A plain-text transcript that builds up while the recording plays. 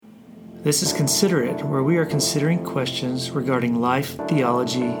This is Consider It, where we are considering questions regarding life,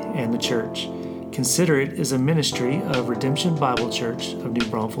 theology, and the church. Consider It is a ministry of Redemption Bible Church of New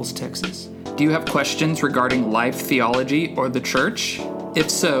Braunfels, Texas. Do you have questions regarding life, theology, or the church? If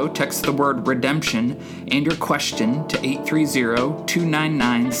so, text the word redemption and your question to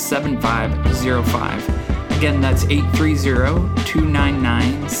 830-299-7505. Again, that's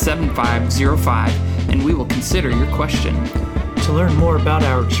 830-299-7505, and we will consider your question. To learn more about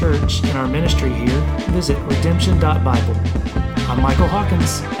our church and our ministry here, visit redemption.bible. I'm Michael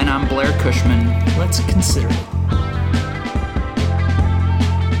Hawkins. And I'm Blair Cushman. Let's consider it.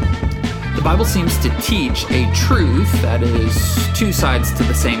 The Bible seems to teach a truth that is two sides to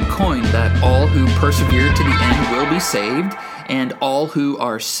the same coin, that all who persevere to the end will be saved, and all who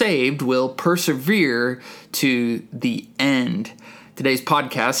are saved will persevere to the end. Today's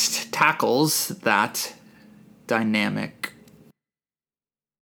podcast tackles that dynamic.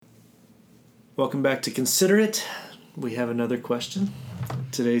 Welcome back to Consider It. We have another question.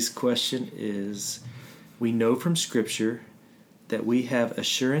 Today's question is, we know from Scripture that we have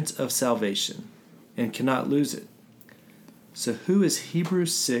assurance of salvation and cannot lose it. So who is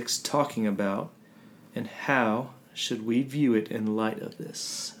Hebrews 6 talking about, and how should we view it in light of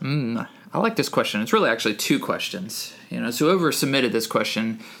this? I like this question. It's really actually two questions. So whoever submitted this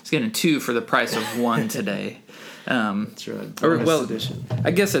question is getting two for the price of one today. That's right. I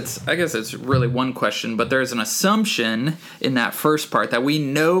guess it's really one question, but there's an assumption in that first part that we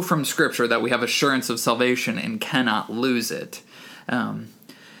know from Scripture that we have assurance of salvation and cannot lose it. And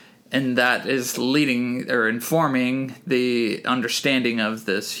that is leading or informing the understanding of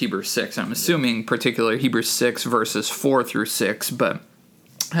this Hebrews 6. I'm assuming particularly Hebrews 6 verses 4 through 6, but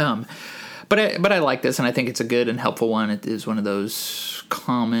I like this, and I think it's a good and helpful one. It is one of those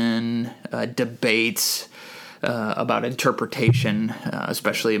common debates about interpretation,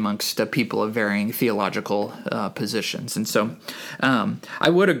 especially amongst people of varying theological positions. And so I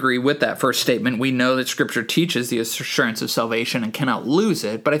would agree with that first statement. We know that Scripture teaches the assurance of salvation and cannot lose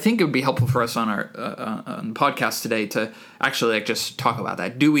it, but I think it would be helpful for us on our on the podcast today to actually just talk about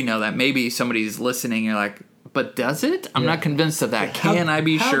that. Do we know that? Maybe somebody's listening, you're like, but does it? I'm not convinced of that. Can I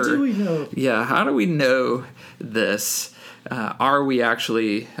be sure? How do we know? Yeah, how do we know this? Are we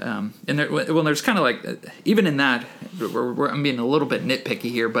actually, there's kind of like, even in that, I'm being a little bit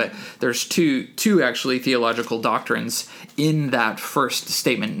nitpicky here, but there's two actually theological doctrines in that first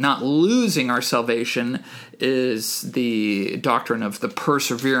statement. Not losing our salvation is the doctrine of the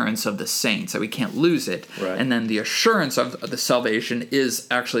perseverance of the saints, that we can't lose it. Right. And then the assurance of the salvation is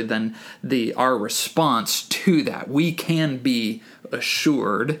actually then our response to that. We can be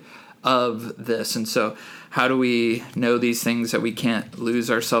assured of this. And so how do we know these things, that we can't lose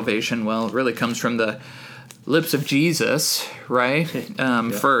our salvation? Well, it really comes from the lips of Jesus, right?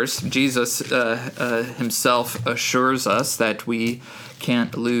 First, Jesus himself assures us that we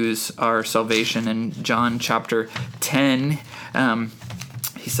can't lose our salvation. In John chapter 10,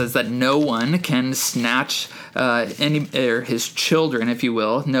 he says that no one can snatch his children, if you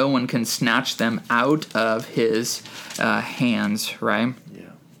will, no one can snatch them out of his hands, right?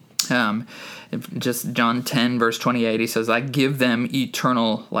 Yeah. Just John 10, verse 28, he says, I give them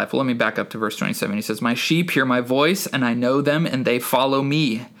eternal life. Well, let me back up to verse 27. He says, my sheep hear my voice, and I know them, and they follow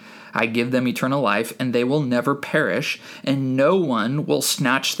me. I give them eternal life, and they will never perish, and no one will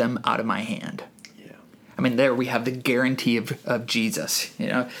snatch them out of my hand. Yeah. I mean, there we have the guarantee of Jesus.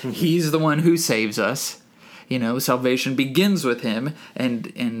 He's the one who saves us. Salvation begins with him, and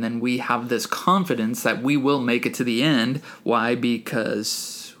then we have this confidence that we will make it to the end. Why?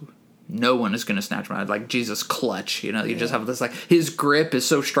 Because no one is going to snatch him out. Like Jesus' clutch, you just have this, like, his grip is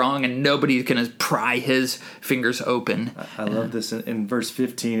so strong and nobody's going to pry his fingers open. I love this. In verse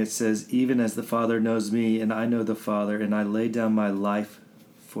 15, it says, even as the Father knows me and I know the Father, and I lay down my life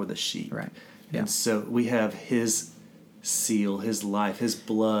for the sheep. Right. Yeah. And so we have his seal, his life, his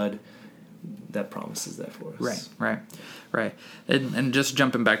blood that promises that for us. Right. And just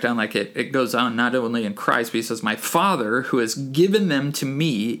jumping back down, like it goes on not only in Christ, but he says, my Father who has given them to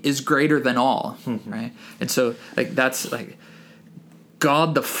me is greater than all. Right. And so that's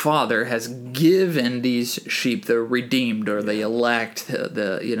God the Father has given these sheep, the redeemed or the elect,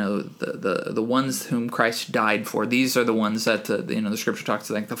 the ones whom Christ died for. These are the ones that the Scripture talks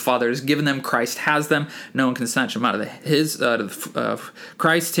to. Like the Father has given them, Christ has them. No one can snatch them out of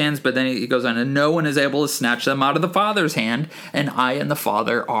Christ's hands. But then he goes on, and no one is able to snatch them out of the Father's hand. And I and the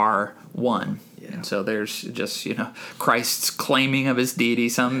Father are one. Yeah. And so there's just, Christ's claiming of his deity.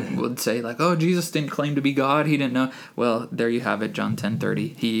 Some would say like, oh, Jesus didn't claim to be God. He didn't know. Well, there you have it, John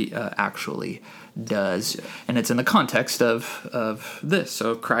 10:30. He actually does. Yeah. And it's in the context of this.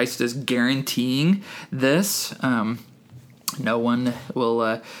 So Christ is guaranteeing this. No one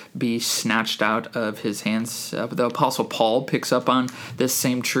will be snatched out of his hands. The Apostle Paul picks up on this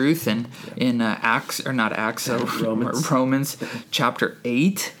same truth in Romans chapter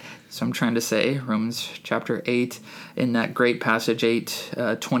 8. So I'm trying to say Romans chapter 8, in that great passage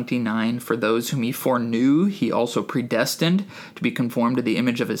 8:29, for those whom he foreknew, he also predestined to be conformed to the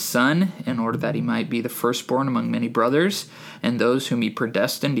image of his Son, in order that he might be the firstborn among many brothers. And those whom he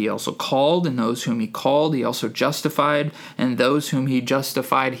predestined, he also called. And those whom he called, he also justified. And those whom he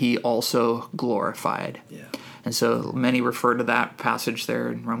justified, he also glorified. Yeah. And so many refer to that passage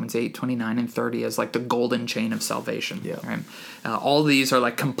there in Romans 8:29 and 30 as like the golden chain of salvation. Yeah. Right? All these are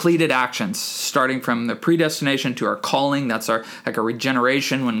like completed actions, starting from the predestination to our calling. That's our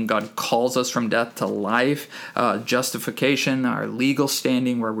regeneration, when God calls us from death to life. Justification, our legal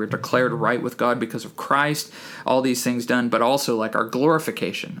standing, where we're declared right with God because of Christ. All these things done, but also like our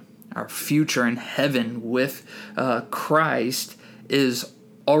glorification, our future in heaven with Christ is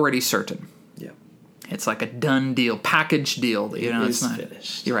already certain. It's like a done deal, package deal. It's not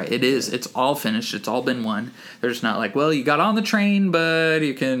finished. You're right. It is. It's all finished. It's all been won. There's not like, well, you got on the train, but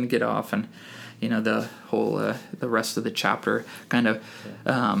you can get off, and the whole the rest of the chapter kind of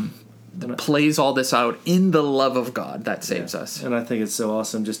plays all this out in the love of God that saves us. And I think it's so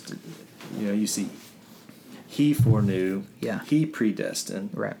awesome. Just you see, he foreknew. Yeah. He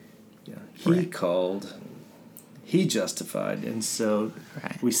predestined. Right. Yeah. He called. He justified, and so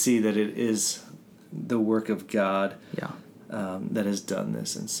we see that it is the work of God that has done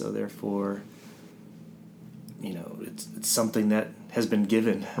this, and so therefore it's something that has been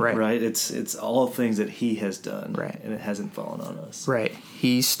given, right? It's all things that he has done, and it hasn't fallen on us.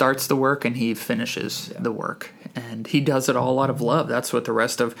 He starts the work and he finishes the work, and he does it all out of love. That's what the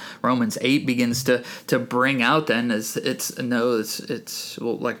rest of Romans 8 begins to bring out. Then is it's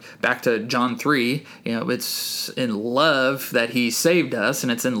like back to John 3. It's in love that he saved us,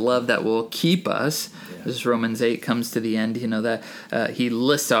 and it's in love that will keep us. As Romans 8 comes to the end, that he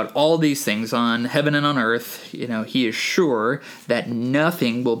lists out all these things on heaven and on earth. He is sure that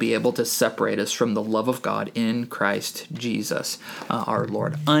nothing will be able to separate us from the love of God in Christ Jesus, our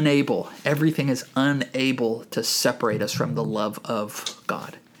Lord. Everything is unable to separate us from the love of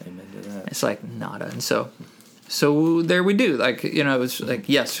God. Amen to that. It's like nada. And so there we do. It was like,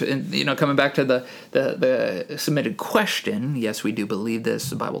 yes, and coming back to the submitted question, yes, we do believe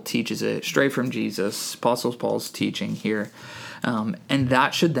this. The Bible teaches it straight from Jesus, Apostle Paul's teaching here, and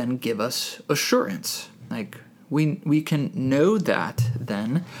that should then give us assurance. Like we can know that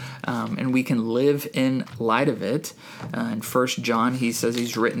then, and we can live in light of it. In 1 John, he says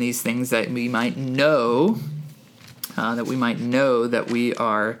he's written these things that we might know, that we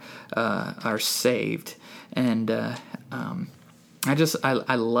are saved. And I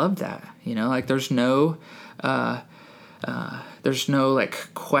love that, like there's no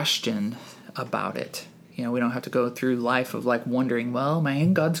like question about it. We don't have to go through life of like wondering, well, am I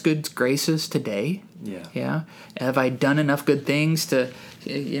in God's good graces today? Yeah. Have I done enough good things to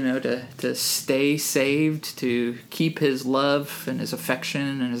stay saved, to keep his love and his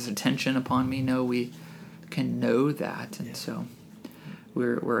affection and his attention upon me? No, we can know that. And so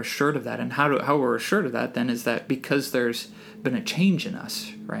we're assured of that. And how we're assured of that then is that because there's been a change in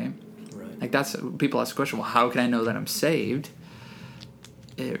us, right? Like that's, people ask the question, well, how can I know that I'm saved?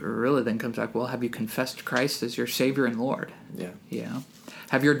 It really then comes back, well, have you confessed Christ as your Savior and Lord? Yeah.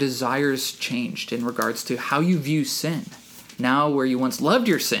 Have your desires changed in regards to how you view sin? Now, where you once loved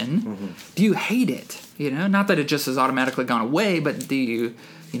your sin, do you hate it? Not that it just has automatically gone away, but do you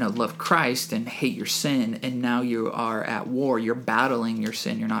love Christ and hate your sin, and now you are at war. You're battling your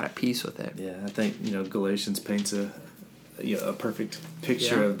sin. You're not at peace with it. Yeah, I think, Galatians paints a perfect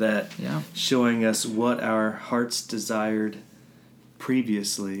picture of that, showing us what our hearts desired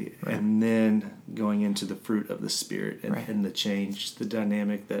previously, and then going into the fruit of the Spirit and the change, the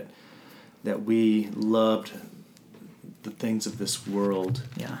dynamic that we loved the things of this world,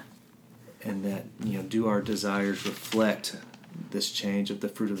 and that, do our desires reflect this change of the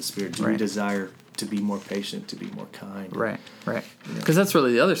fruit of the Spirit? Do we desire to be more patient, to be more kind? Right. Because that's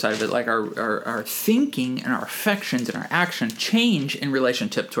really the other side of it. Like our thinking and our affections and our action change in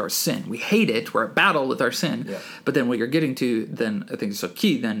relationship to our sin. We hate it. We're at battle with our sin. Yeah. But then what you're getting to, then I think is so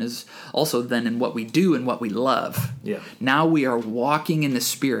key then, is also then in what we do and what we love. Yeah. Now we are walking in the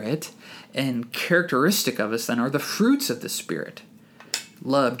Spirit, and characteristic of us then are the fruits of the Spirit.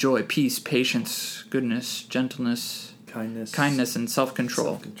 love, joy, peace, patience, goodness, gentleness, kindness, and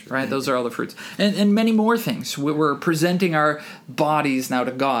self-control. Right? Those are all the fruits, and many more things. We're presenting our bodies now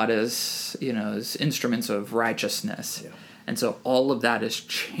to God as as instruments of righteousness. Yeah. And so all of that is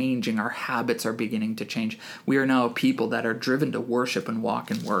changing. Our habits are beginning to change. We are now a people that are driven to worship and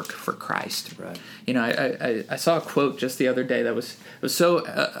walk and work for Christ. Right. I saw a quote just the other day that was so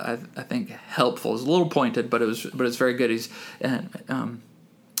I think helpful. It was a little pointed, but it was very good. It's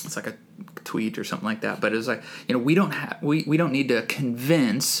like a tweet or something like that. But it was like we don't need to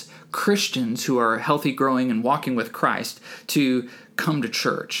convince Christians who are healthy, growing, and walking with Christ to come to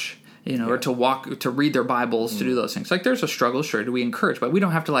church. Or to read their Bibles, to do those things. Like, there's a struggle, sure, we encourage, but we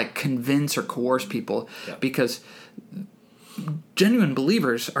don't have to convince or coerce people because genuine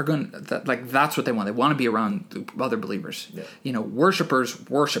believers are going to, that's what they want. They want to be around other believers. Yeah. Worshipers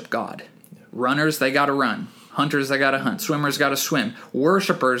worship God. Yeah. Runners, they got to run. Hunters, they got to hunt. Swimmers got to swim.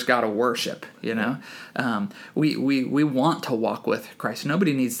 Worshipers got to worship. We want to walk with Christ.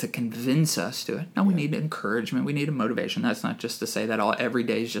 Nobody needs to convince us to it. No, we need encouragement. We need a motivation. That's not just to say that every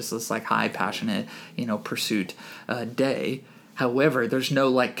day is just this high passionate pursuit day. However, there's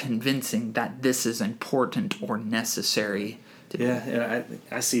no convincing that this is important or necessary. And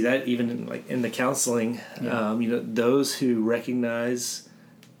I see that even in the counseling. Yeah. Those who recognize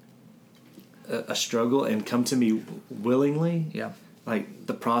a struggle and come to me willingly,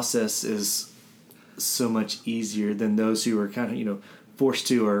 the process is so much easier than those who are kind of forced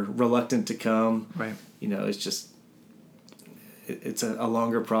to or reluctant to come. Right. It's just it's a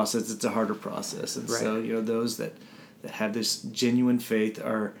longer process. It's a harder process, and so those that have this genuine faith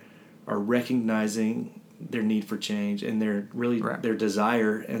are recognizing their need for change and their their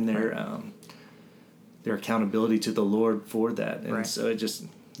desire and their accountability to the Lord for that, and so it just.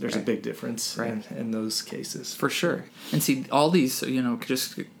 There's a big difference in those cases. For sure. And see, all these,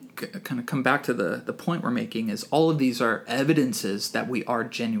 just kind of come back to the point we're making is all of these are evidences that we are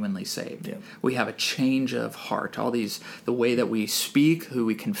genuinely saved. Yeah. We have a change of heart. All these, the way that we speak, who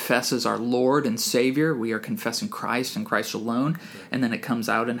we confess as our Lord and Savior, we are confessing Christ and Christ alone. Yeah. And then it comes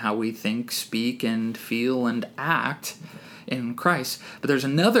out in how we think, speak, and feel, and act in Christ. But there's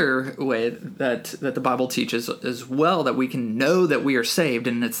another way that the Bible teaches as well that we can know that we are saved,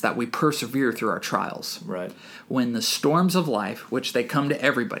 and it's that we persevere through our trials. Right. When the storms of life, which they come to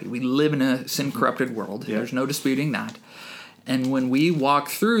everybody, we live in a sin-corrupted world. Yeah. There's no disputing that. And when we walk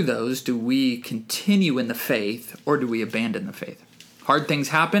through those, do we continue in the faith or do we abandon the faith? Hard things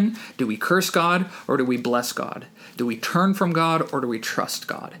happen. Do we curse God or do we bless God? Do we turn from God or do we trust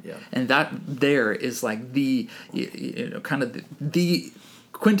God? Yeah. And that there is the kind of the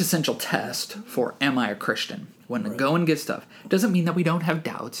quintessential test for am I a Christian? When the going gets tough, doesn't mean that we don't have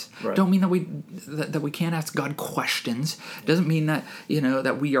doubts. Right. Don't mean that we can't ask God questions. Doesn't mean that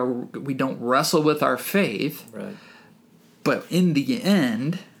that we don't wrestle with our faith. Right. But in the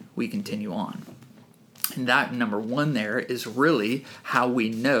end, we continue on. And that number one there is really how we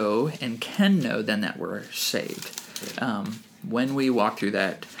know and can know then that we're saved. When we walk through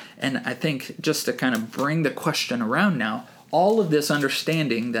that. And I think just to kind of bring the question around now, all of this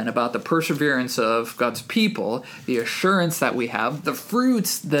understanding then about the perseverance of God's people, the assurance that we have, the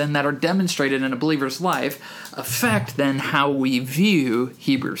fruits then that are demonstrated in a believer's life affect then how we view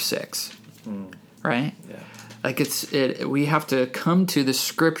Hebrews 6. Right? Yeah. We have to come to the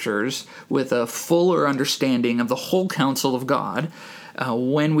scriptures with a fuller understanding of the whole counsel of God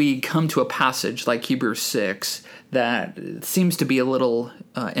when we come to a passage like Hebrews 6 that seems to be a little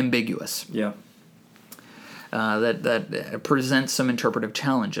ambiguous. Yeah. That presents some interpretive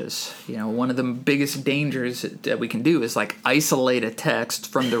challenges. One of the biggest dangers that we can do is isolate a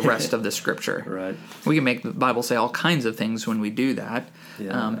text from the rest of the scripture. Right. We can make the Bible say all kinds of things when we do that.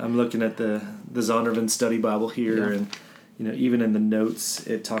 Yeah. I'm looking at the Zondervan Study Bible here, and even in the notes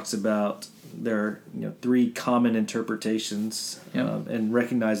it talks about there are 3 common interpretations, and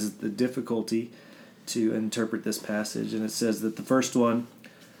recognizes the difficulty to interpret this passage. And it says that the first one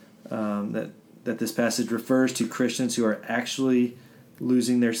that this passage refers to Christians who are actually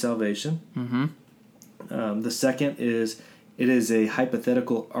losing their salvation. Mm-hmm. The second is it is a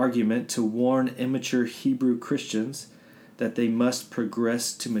hypothetical argument to warn immature Hebrew Christians that they must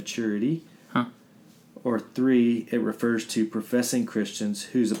progress to maturity. Or 3, it refers to professing Christians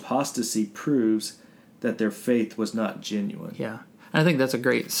whose apostasy proves that their faith was not genuine. Yeah. I think that's a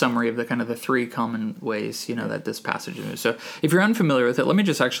great summary of the kind of the 3 common ways, that this passage is. So if you're unfamiliar with it, let me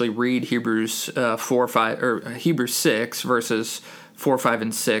just actually read Hebrews 6 verses 4, 5,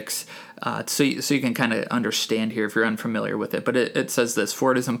 and 6, so you can kind of understand here if you're unfamiliar with it. But it says this: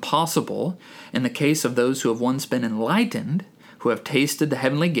 "For it is impossible in the case of those who have once been enlightened, who have tasted the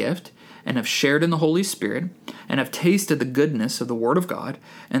heavenly gift and have shared in the Holy Spirit and have tasted the goodness of the Word of God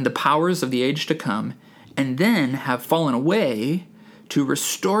and the powers of the age to come, and then have fallen away, to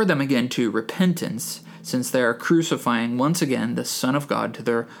restore them again to repentance, since they are crucifying once again the Son of God to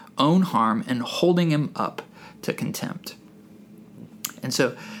their own harm and holding him up to contempt. And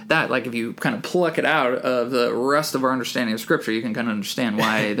so that, like, if you kind of pluck it out of the rest of our understanding of Scripture, you can kind of understand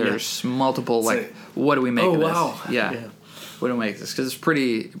why there's multiple, like, what do we make of this? Wow. Yeah. What do we make of this? Because it's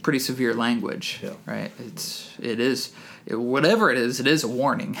pretty severe language, right? Whatever it is a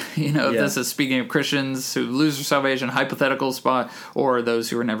warning. If this is speaking of Christians who lose their salvation, hypothetical spot, or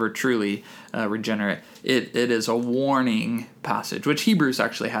those who are never truly regenerate. It is a warning passage, which Hebrews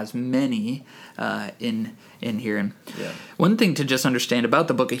actually has many in here. And one thing to just understand about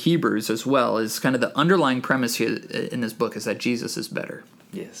the book of Hebrews as well is kind of the underlying premise here in this book is that Jesus is better.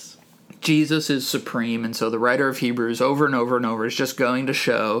 Yes. Jesus is supreme, and so the writer of Hebrews over and over and over is just going to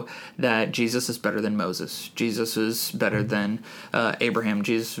show that Jesus is better than Moses. Jesus is better than Abraham.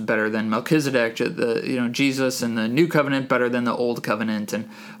 Jesus is better than Melchizedek. Jesus and the New Covenant better than the Old Covenant, and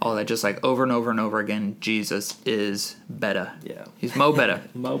all that. Just like over and over and over again, Jesus is better. Yeah, he's mo better.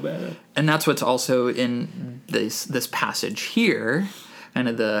 Mo better. And that's what's also in this passage here. Kind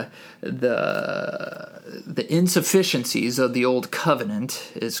of the insufficiencies of the old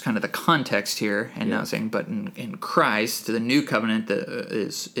covenant is kind of the context here, and now saying, but in Christ, the new covenant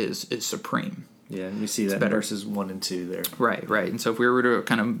is supreme. Yeah, and we see that in verses 1 and 2 there. Right. And so if we were to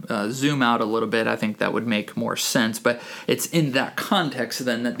kind of zoom out a little bit, I think that would make more sense. But it's in that context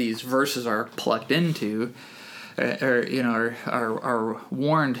then that these verses are plugged into, are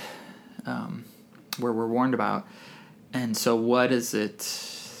warned, where we're warned about. And so what's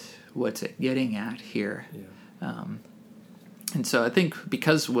it getting at here? Yeah. And so I think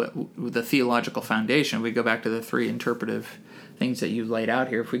because the theological foundation, we go back to the three interpretive things that you've laid out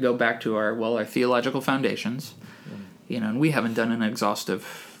here. If we go back to our theological foundations, and we haven't done an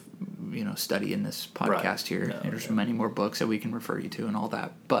exhaustive, study in this podcast here. No, there's many more books that we can refer you to and all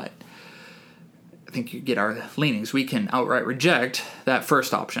that. But I think you get our leanings. We can outright reject that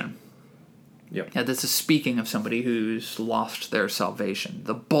first option. Yep. Yeah, this is speaking of somebody who's lost their salvation.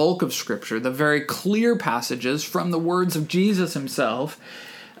 The bulk of Scripture, the very clear passages from the words of Jesus himself,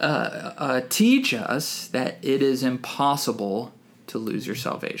 teach us that it is impossible to lose your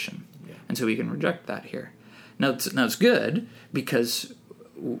salvation. Yeah. And so we can reject that here. Now it's good because,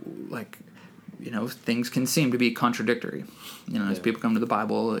 things can seem to be contradictory. As people come to the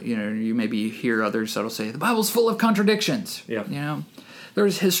Bible, you maybe hear others that'll say, the Bible's full of contradictions. Yeah.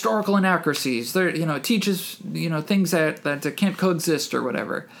 There's historical inaccuracies. There, it teaches, things that can't coexist or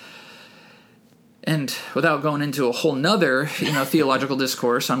whatever. And without going into a whole nother, theological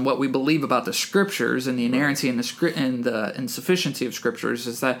discourse on what we believe about the Scriptures and the inerrancy and the insufficiency of Scriptures,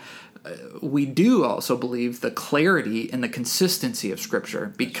 is that we do also believe the clarity and the consistency of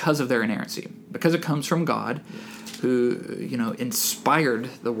Scripture because of their inerrancy, because it comes from God, who inspired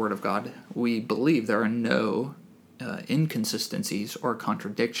the Word of God. We believe there are no inconsistencies or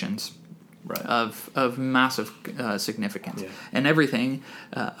contradictions of massive significance. And everything,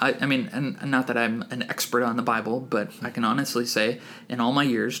 and not that I'm an expert on the Bible, but I can honestly say in all my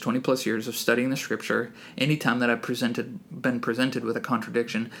years, 20 plus years of studying the Scripture, anytime that I've been presented with a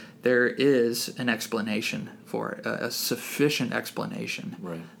contradiction, there is an explanation for it, a sufficient explanation.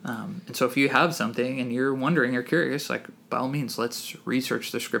 Right. And so if you have something and you're wondering, you're curious, by all means, let's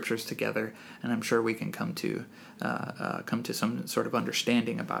research the Scriptures together, and I'm sure we can come to some sort of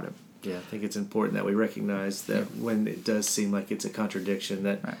understanding about it. Yeah, I think it's important that we recognize that when it does seem like it's a contradiction,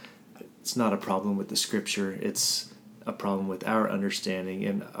 that it's not a problem with the Scripture, it's a problem with our understanding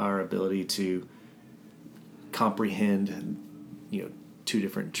and our ability to comprehend, two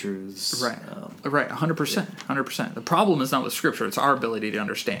different truths. Right, 100%. The problem is not with Scripture, it's our ability to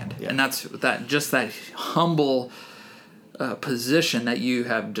understand. Yeah. And that's that humble position that you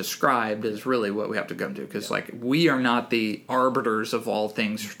have described is really what we have to come to, because we are not the arbiters of all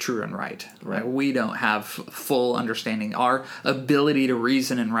things true and right. We don't have full understanding. Our ability to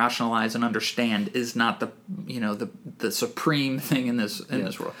reason and rationalize and understand is not the supreme thing in this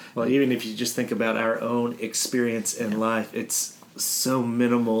world. Well, even if you just think about our own experience in life, it's so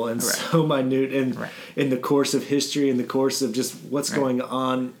minimal and so minute in the course of history, in the course of just what's going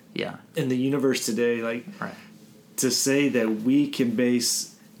on in the universe today. To say that we can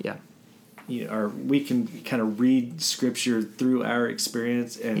base, or we can kind of read Scripture through our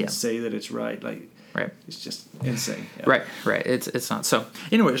experience and say that it's right, it's just insane. Yeah. Right. It's not. So,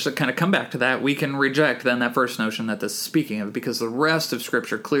 anyways, to kind of come back to that, we can reject then that first notion that this is speaking of, because the rest of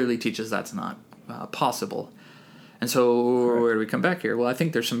Scripture clearly teaches that's not possible. And so where do we come back here? Well, I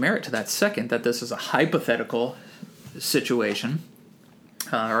think there's some merit to that second, that this is a hypothetical situation.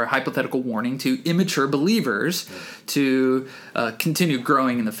 Or a hypothetical warning to immature believers to continue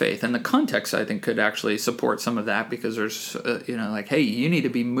growing in the faith. And the context, I think, could actually support some of that, because there's, like, hey, you need to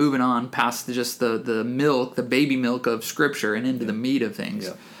be moving on past just the milk, the baby milk of Scripture, and into the meat of things.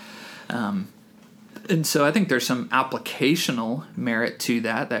 Yeah. And so I think there's some applicational merit to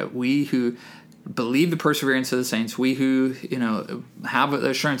that we who believe the perseverance of the saints, we who, have the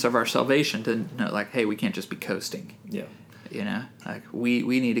assurance of our salvation, to know, like, hey, we can't just be coasting. Yeah. Like we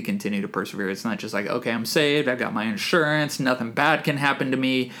need to continue to persevere. It's not just like, okay, I'm saved, I've got my insurance, nothing bad can happen to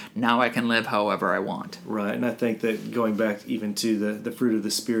me, now I can live however I want. Right, and I think that going back even to the fruit of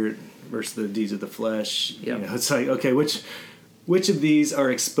the Spirit versus the deeds of the flesh, it's like, okay, which of these are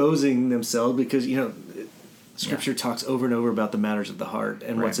exposing themselves? Because, Scripture talks over and over about the matters of the heart,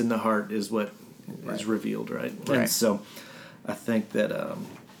 and what's in the heart is what is revealed, right? And so I think that,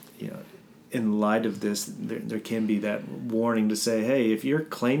 in light of this, there can be that warning to say, hey, if you're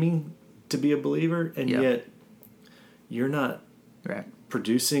claiming to be a believer and yet you're not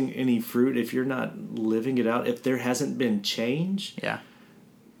producing any fruit, if you're not living it out, if there hasn't been change, then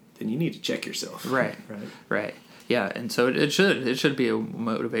you need to check yourself. Right. Yeah, and so it should be a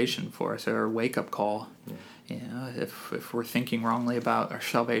motivation for us, or a wake-up call. Yeah. If we're thinking wrongly about our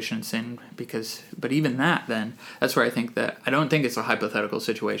salvation and sin, but even that, then that's where I don't think it's a hypothetical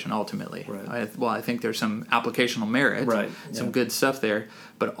situation ultimately. Right. I think there's some applicational merit, some good stuff there,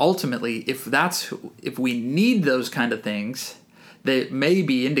 but ultimately, if we need those kind of things, they may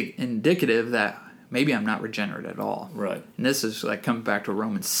be indicative that maybe I'm not regenerate at all. Right. And this is like coming back to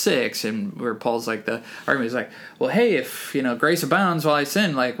Romans 6, and where Paul's like, the argument is like, well, hey, if, grace abounds while I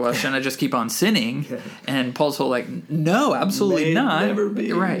sin, like, well, shouldn't I just keep on sinning? And Paul's whole like, no, absolutely not. Never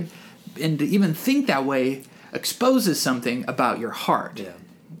be. Right. And to even think that way exposes something about your heart. Yeah.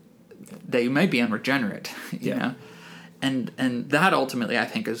 That you might be unregenerate, you know? And that ultimately, I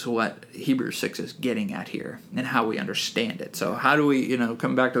think, is what Hebrews 6 is getting at here, and how we understand it. So how do we,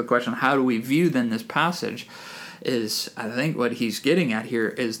 come back to the question, how do we view then this passage? Is, I think what he's getting at here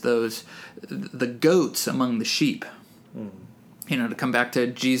is the goats among the sheep. To come back to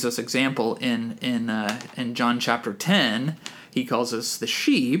Jesus' example in John chapter 10, he calls us the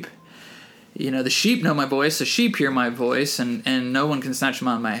sheep. The sheep know my voice, the sheep hear my voice, and no one can snatch them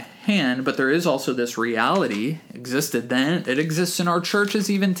out of my hand. But there is also this reality, existed then, it exists in our churches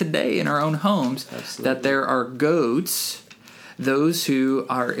even today, in our own homes, that there are goats, those who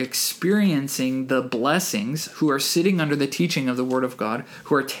are experiencing the blessings, who are sitting under the teaching of the Word of God,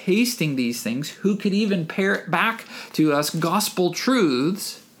 who are tasting these things, who could even parrot back to us gospel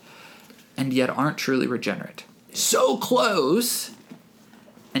truths, and yet aren't truly regenerate. So close,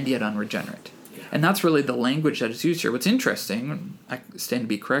 and yet unregenerate. And that's really the language that is used here. What's interesting, I stand to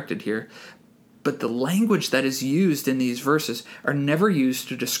be corrected here, but the language that is used in these verses are never used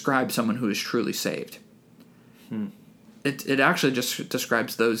to describe someone who is truly saved. It actually just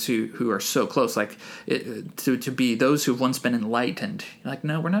describes those who are so close, like to be those who've once been enlightened. Like,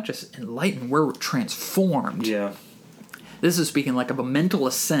 no, we're not just enlightened, we're transformed. Yeah. This is speaking like of a mental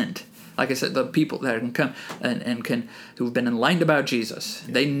ascent. Like I said, the people that can come and can, who've been enlightened about Jesus,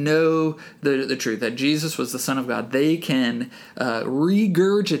 they know the truth, that Jesus was the Son of God. They can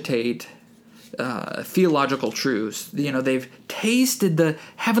regurgitate theological truths. They've tasted the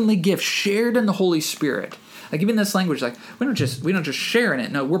heavenly gift shared in the Holy Spirit. Like, even this language, like, we don't just share in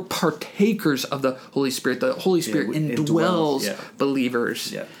it. No, we're partakers of the Holy Spirit. The Holy Spirit indwells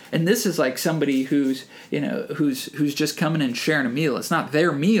believers. Yeah. And this is like somebody who's just coming and sharing a meal. It's not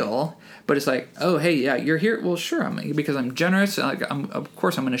their meal, but it's like, oh, hey, yeah, you're here. Well, sure, because I'm generous. Like, of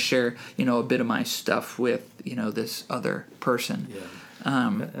course, I'm going to share, a bit of my stuff with, this other person.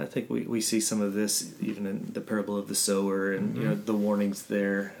 Yeah. I think we see some of this even in the parable of the sower, and the warnings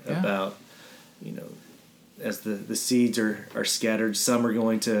there about, as the seeds are scattered, some are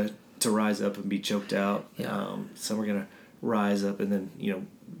going to rise up and be choked out. Yeah. Some are going to rise up and then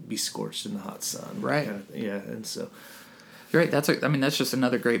be scorched in the hot sun. Right. And so. You're right. That's just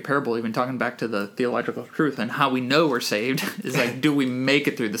another great parable. Even talking back to the theological truth and how we know we're saved is like, do we make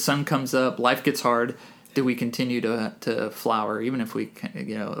it through? The sun comes up, life gets hard. Do we continue to flower, even if we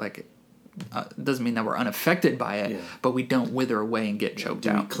doesn't mean that we're unaffected by it, but we don't wither away and get choked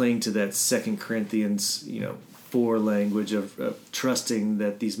out. Do we cling to that 2 Corinthians 4 language of trusting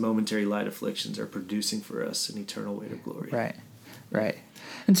that these momentary light afflictions are producing for us an eternal weight of glory? Right.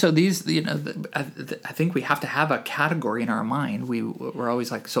 And so these, I think we have to have a category in our mind. We're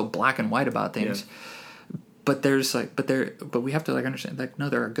always like so black and white about things. But but we have to understand, no,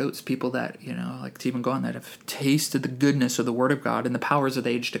 there are goats, people that, to even go on, that have tasted the goodness of the Word of God and the powers of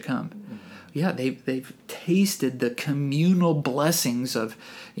the age to come. Mm-hmm. Yeah, they've tasted the communal blessings of,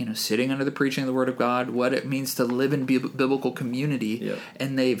 sitting under the preaching of the Word of God, what it means to live in biblical community, yep.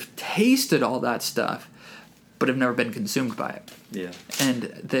 and they've tasted all that stuff, but have never been consumed by it. Yeah. And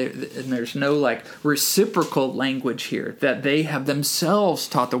there's no reciprocal language here, that they have themselves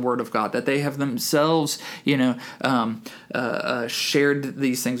taught the Word of God, that they have themselves, shared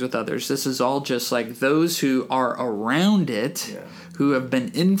these things with others. This is all just those who are around it, yeah. who have been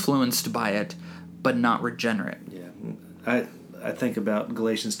influenced by it, but not regenerate. Yeah. I think about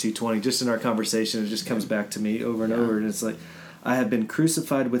Galatians 2:20 just in our conversation. It just comes back to me over and over, and it's I have been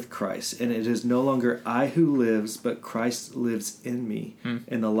crucified with Christ, and it is no longer I who lives, but Christ lives in me.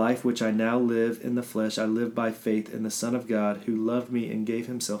 In the life which I now live in the flesh, I live by faith in the Son of God, who loved me and gave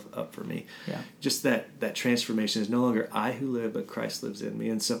himself up for me. Yeah. Just that transformation is no longer I who live, but Christ lives in me.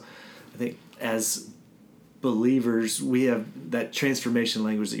 And so I think as believers, we have that transformation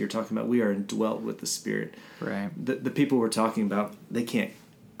language that you're talking about. We are indwelt with the Spirit. Right. The people we're talking about, they can't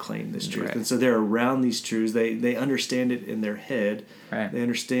claim this truth, right. and so they're around these truths. They understand it in their head. Right. They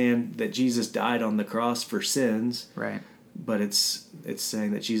understand that Jesus died on the cross for sins. Right. But it's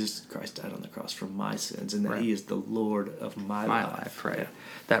saying that Jesus Christ died on the cross for my sins, and that right. He is the Lord of my life. Right. Yeah.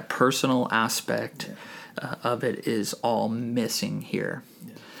 That personal aspect of it is all missing here.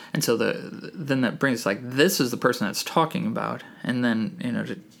 Yeah. And so then that brings this is the person that's talking about, and then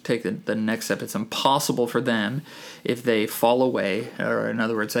to take the next step, it's impossible for them, if they fall away, or in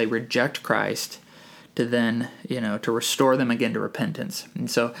other words, they reject Christ, to then to restore them again to repentance. And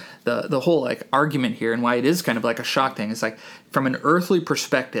so the whole argument here, and why it is kind of a shock thing, is from an earthly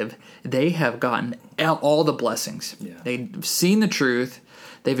perspective, they have gotten all the blessings. Yeah. They've seen the truth.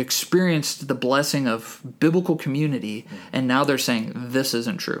 They've experienced the blessing of biblical community, and now they're saying this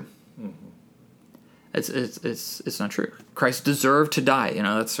isn't true. Mm-hmm. It's not true. Christ deserved to die.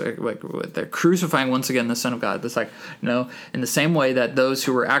 That's they're crucifying once again the Son of God. It's no, in the same way that those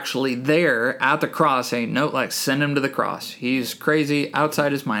who were actually there at the cross saying, no, send him to the cross. He's crazy,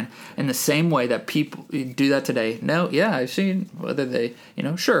 outside his mind. In the same way that people do that today. No, yeah, I've seen whether they,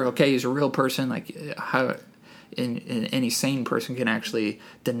 sure, okay, he's a real person. How any sane person can actually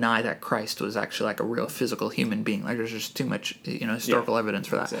deny that Christ was actually a real physical human being. There's just too much historical evidence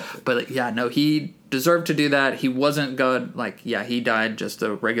for that. Exactly. But no, he deserved to do that. He wasn't God. He died just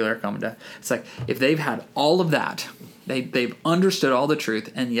a regular common death. It's if they've had all of that, they've understood all the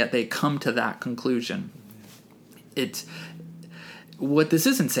truth, and yet they come to that conclusion. It's what this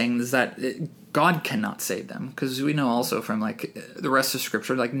isn't saying is that God cannot save them, because we know also from the rest of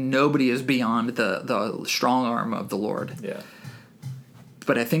Scripture, nobody is beyond the strong arm of the Lord. Yeah.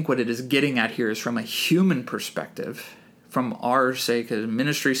 But I think what it is getting at here is from a human perspective, from our sake,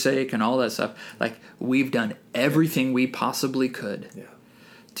 ministry's sake, and all that stuff. We've done everything we possibly could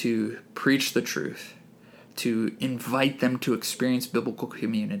to preach the truth, to invite them to experience biblical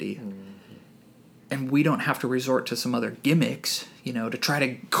community. Mm-hmm. And we don't have to resort to some other gimmicks, to try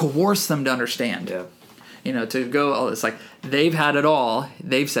to coerce them to understand. Yeah. To go all this, they've had it all.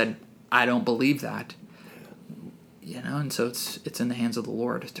 They've said, I don't believe that. And so it's in the hands of the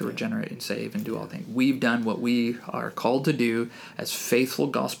Lord to regenerate and save and do all things. We've done what we are called to do as faithful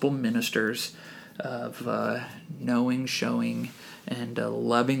gospel ministers of knowing, showing, and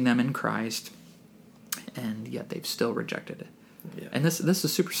loving them in Christ, and yet they've still rejected it. Yeah. And this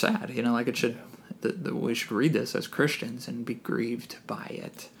is super sad. It should. We should read this as Christians and be grieved by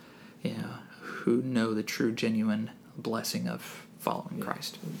it, who know the true, genuine blessing of following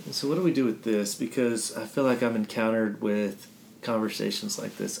Christ. So what do we do with this? Because I feel I'm encountered with conversations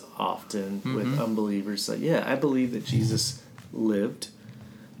like this often with unbelievers. I believe that Jesus lived.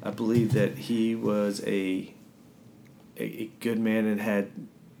 I believe that he was a good man and had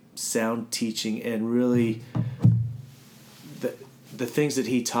sound teaching, and really the things that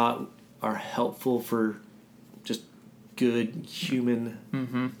he taught are helpful for just good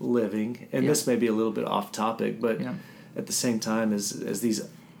human living. And this may be a little bit off topic, but at the same time, as these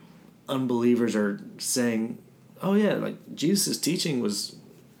unbelievers are saying, oh yeah, Jesus' teaching was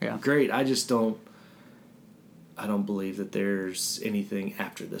great, I don't believe that there's anything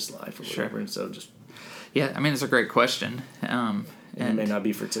after this life or whatever. And so just it's a great question. And it may not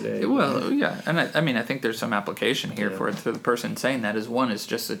be for today. Well, yeah. And I think there's some application here for the person saying that. One is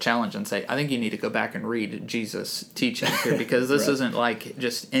just a challenge and say, I think you need to go back and read Jesus' teaching here, because this isn't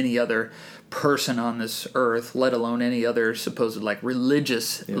just any other person on this earth, let alone any other supposed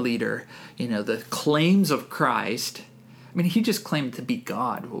religious leader. The claims of Christ. He just claimed to be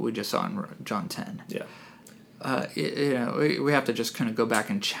God, what we just saw in John 10. Yeah. we have to just kind of go back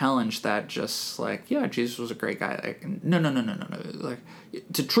and challenge that. Just like, yeah, Jesus was a great guy. Like, no. Like,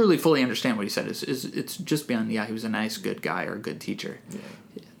 to truly fully understand what he said is it's just beyond. Yeah, he was a nice, good guy or a good teacher. Yeah.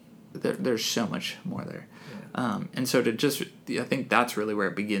 There's so much more there. Yeah. And so I think that's really where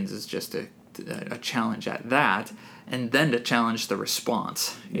it begins. Is just a challenge at that, and then to challenge the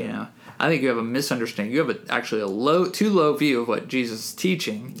response. Yeah. You know, I think you have a misunderstanding. You have actually too low view of what Jesus is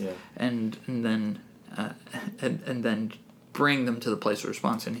teaching. Yeah. And then bring them to the place of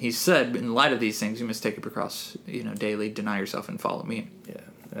response. And he said, in light of these things, you must take up your cross, daily, deny yourself, and follow me. Yeah,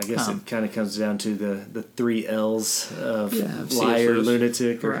 I guess it kind of comes down to the 3 L's of liar,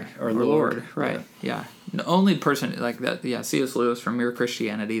 lunatic, or Lord. Right, yeah. The only person like that, C.S. Lewis from Mere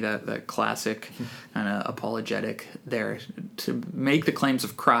Christianity, that classic kind of apologetic there, to make the claims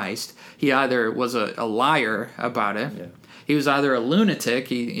of Christ, he either was a liar about it. Yeah. He was either a lunatic,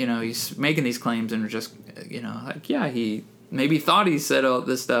 he's making these claims and just, he maybe thought he said all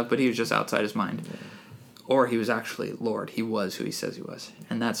this stuff, but he was just outside his mind. Yeah. Or he was actually Lord. He was who he says he was.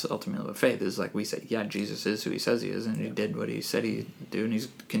 And that's ultimately what faith is. Like we say, yeah, Jesus is who he says he is, and he did what he said he'd do, and he's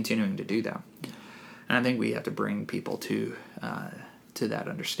continuing to do that. And I think we have to bring people to that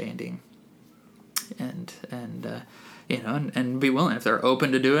understanding and be willing, if they're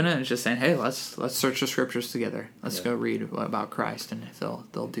open to doing it, and just saying, hey, let's search the scriptures together. Let's go read about Christ, and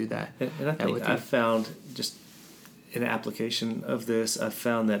they'll do that. And I think I've found, just in application of this, I've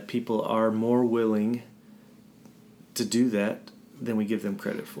found that people are more willing to do that than we give them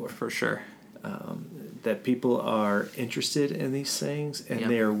credit for. For sure. That people are interested in these things, and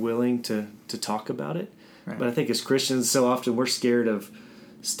they are willing to talk about it. Right. But I think as Christians, so often we're scared of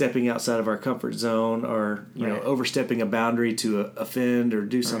stepping outside of our comfort zone, or overstepping a boundary to offend or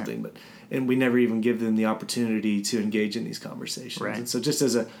do something, and we never even give them the opportunity to engage in these conversations. Right. And so, just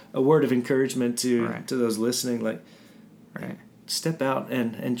as a word of encouragement to those listening, like, step out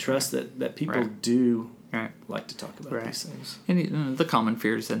and trust that people do like to talk about these things. And the common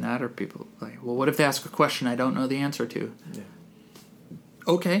fears in that are people like, well, what if they ask a question I don't know the answer to? Yeah.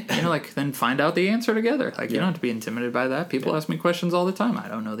 Okay, then find out the answer together. Like, you don't have to be intimidated by that. People ask me questions all the time I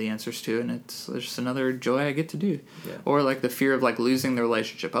don't know the answers to, and it's just another joy I get to do. Yeah. Or like the fear of like losing the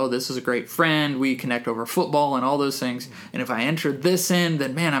relationship. Oh, this is a great friend. We connect over football and all those things. And if I enter this in,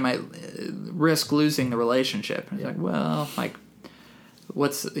 then man, I might risk losing the relationship. And it's like, well, like,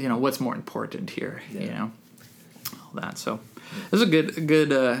 what's more important here? All that. So there's a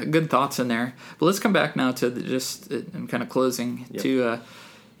good thoughts in there. But let's come back now to just in kind of closing to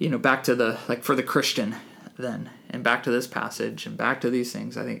back to the, like, for the Christian then, and back to this passage and back to these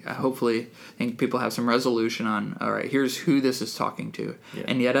things. Hopefully people have some resolution on, all right, here's who this is talking to. Yeah.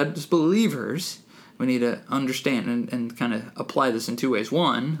 And yet as believers, we need to understand and kind of apply this in 2 ways.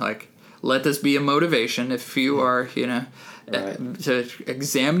 One, like, let this be a motivation if you are, to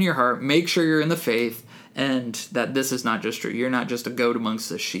examine your heart, make sure you're in the faith, and that this is not just true. You're not just a goat amongst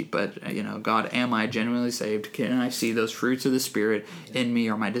the sheep, but, God, am I genuinely saved? Can I see those fruits of the Spirit in me?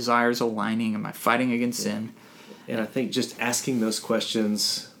 Are my desires aligning? Am I fighting against sin? And I think just asking those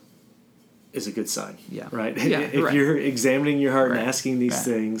questions is a good sign. Yeah. Right? Yeah, if you're examining your heart and asking these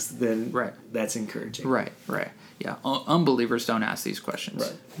things, then that's encouraging. Right. Yeah. Unbelievers don't ask these questions.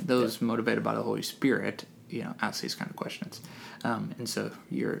 Right. Those motivated by the Holy Spirit, ask these kind of questions. And so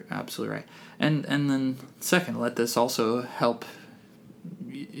you're absolutely right. And then second, let this also help,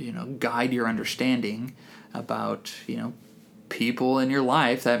 guide your understanding about, people in your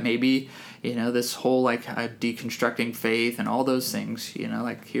life that maybe, this whole, like, deconstructing faith and all those things,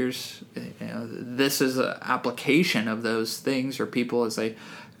 like, here's, this is an application of those things, or people as they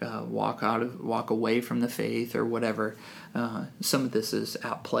walk away from the faith or whatever. Some of this is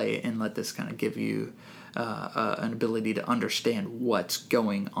at play, and let this kind of give you an ability to understand what's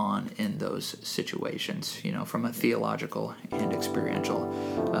going on in those situations, from a theological and experiential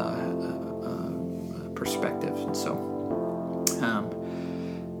perspective. And so,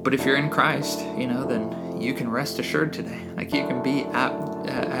 but if you're in Christ, then you can rest assured today. Like, you can be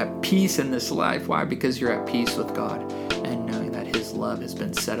at peace in this life. Why? Because you're at peace with God, and knowing that His love has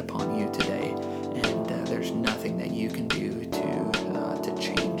been set upon you today, and there's nothing that you can do to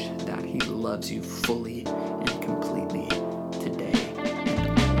change that. He loves you fully and completely today.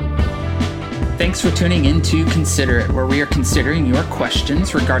 Thanks for tuning in to Consider It, where we are considering your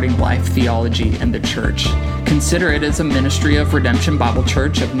questions regarding life, theology, and the church. Consider It is a ministry of Redemption Bible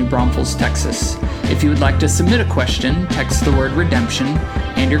Church of New Braunfels, Texas. If you would like to submit a question, text the word redemption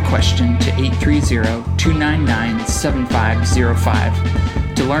and your question to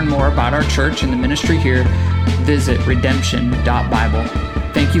 830-299-7505. To learn more about our church and the ministry here, visit redemption.bible.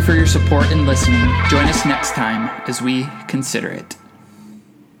 Thank you for your support and listening. Join us next time as we consider it.